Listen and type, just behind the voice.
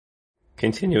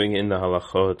Continuing in the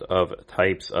halachot of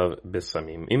types of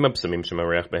bisamim.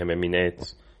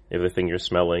 If the thing you're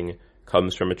smelling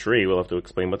comes from a tree, we'll have to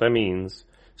explain what that means.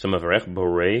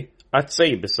 Borei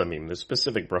atzei bisamim. The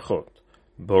specific brachot.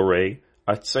 Borei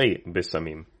atzei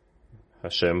bisamim.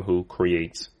 Hashem who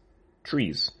creates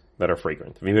trees that are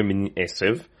fragrant. And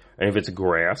if it's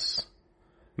grass,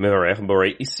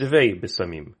 borei isvei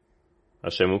bisamim.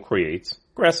 Hashem who creates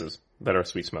grasses that are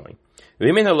sweet smelling.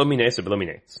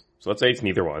 So let's say it's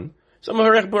neither one. Hashem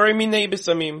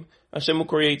who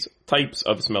creates types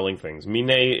of smelling things.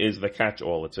 Minei is the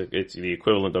catch-all. It's the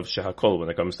equivalent of shehakol when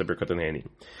it comes to Birkat Hanehanim.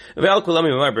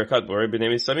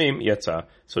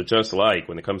 So just like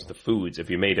when it comes to foods, if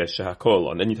you made a shehakol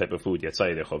on any type of food, you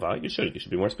should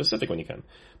be more specific when you can.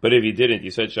 But if you didn't,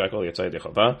 you said shehakol yatzai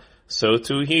dechovah. So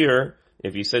too here,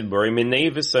 if you said borei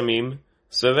minei v'samim,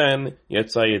 so then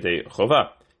yatzai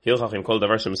dechovah. Therefore, if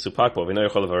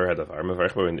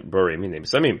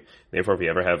you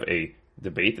ever have a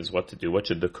debate is what to do, what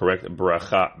should the correct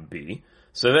bracha be,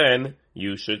 so then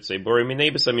you should say borei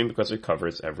minei b'samim because it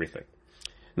covers everything.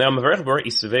 Now, if you said borei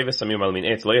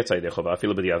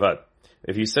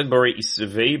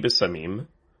isvei b'samim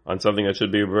on something that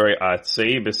should be borei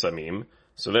atzei b'samim,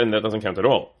 so then that doesn't count at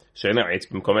all.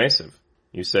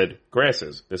 You said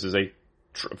grasses. This is a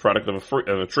product of a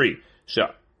tree.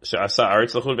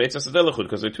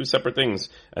 Because they're two separate things,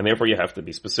 and therefore you have to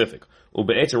be specific.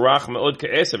 If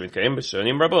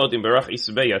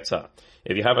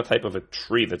you have a type of a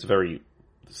tree that's very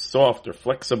soft or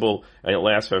flexible, and it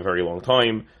lasts for a very long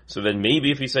time, so then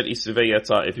maybe if you said isvei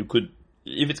yatsa, if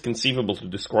it's conceivable to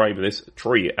describe this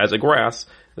tree as a grass,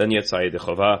 then yatzai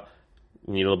dechovah.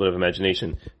 You need a little bit of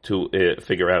imagination to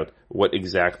figure out what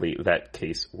exactly that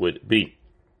case would be.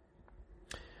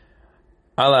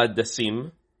 Ala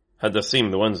dasim. Hadasim,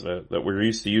 the ones that we're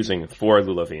used to using for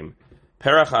lulavim.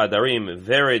 Perach hadarim,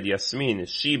 vered yasmin,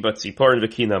 shiba tzipor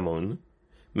v'kinamun,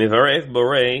 mivarech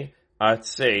borei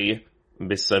atzei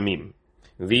bisamim.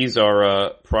 These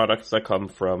are products that come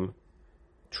from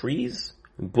trees,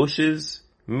 bushes,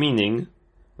 meaning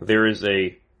there is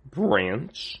a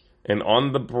branch, and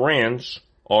on the branch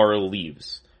are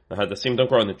leaves. The hadasim don't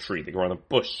grow on the tree, they grow on a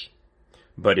bush.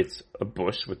 But it's a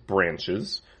bush with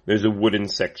branches. There's a wooden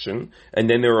section, and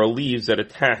then there are leaves that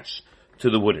attach to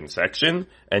the wooden section,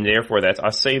 and therefore that's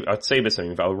atzei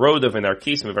b'samim. Valrodav and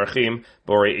arkis mevarchim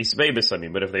borei isvei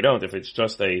b'samim. But if they don't, if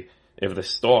the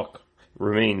stalk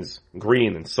remains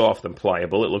green and soft and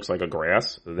pliable, it looks like a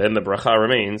grass, then the bracha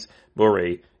remains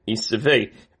borei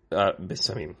isvei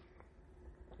b'samim.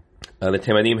 The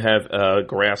Temanim have a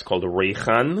grass called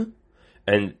reichan,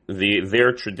 and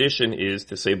their tradition is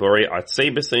to say borei atzei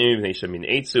b'samim v'nei shemin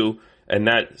eitzu, and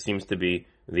that seems to be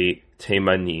the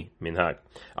Temani minhag.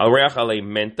 Al reach alei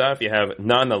menta, if you have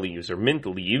nana leaves or mint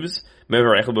leaves,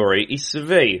 mevarech borei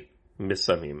isvei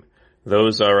b'samim.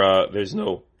 Those are there's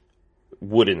no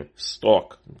wooden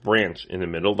stalk branch in the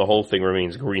middle. The whole thing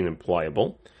remains green and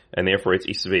pliable, and therefore it's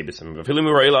isvei b'samim.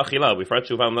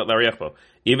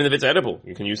 Even if it's edible,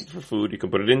 you can use it for food. You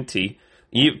can put it in tea.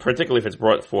 Particularly if it's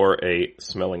brought for a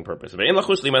smelling purpose.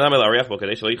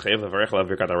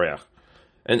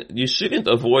 And you shouldn't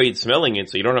avoid smelling it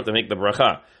so you don't have to make the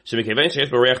bracha.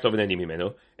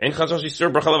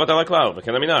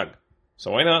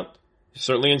 So why not? You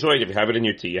certainly enjoy it if you have it in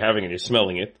your tea, you're having it, you're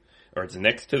smelling it, or it's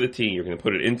next to the tea, you're going to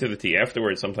put it into the tea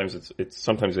afterwards. Sometimes it's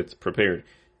prepared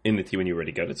in the tea when you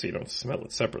already got it, so you don't smell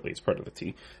it separately. It's part of the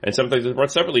tea. And sometimes it's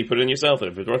brought separately, you put it in yourself.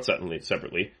 And if it's brought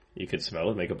separately, you could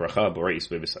smell it, make a bracha, borei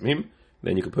isvei b'samim,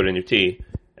 then you can put it in your tea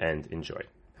and enjoy.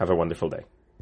 Have a wonderful day.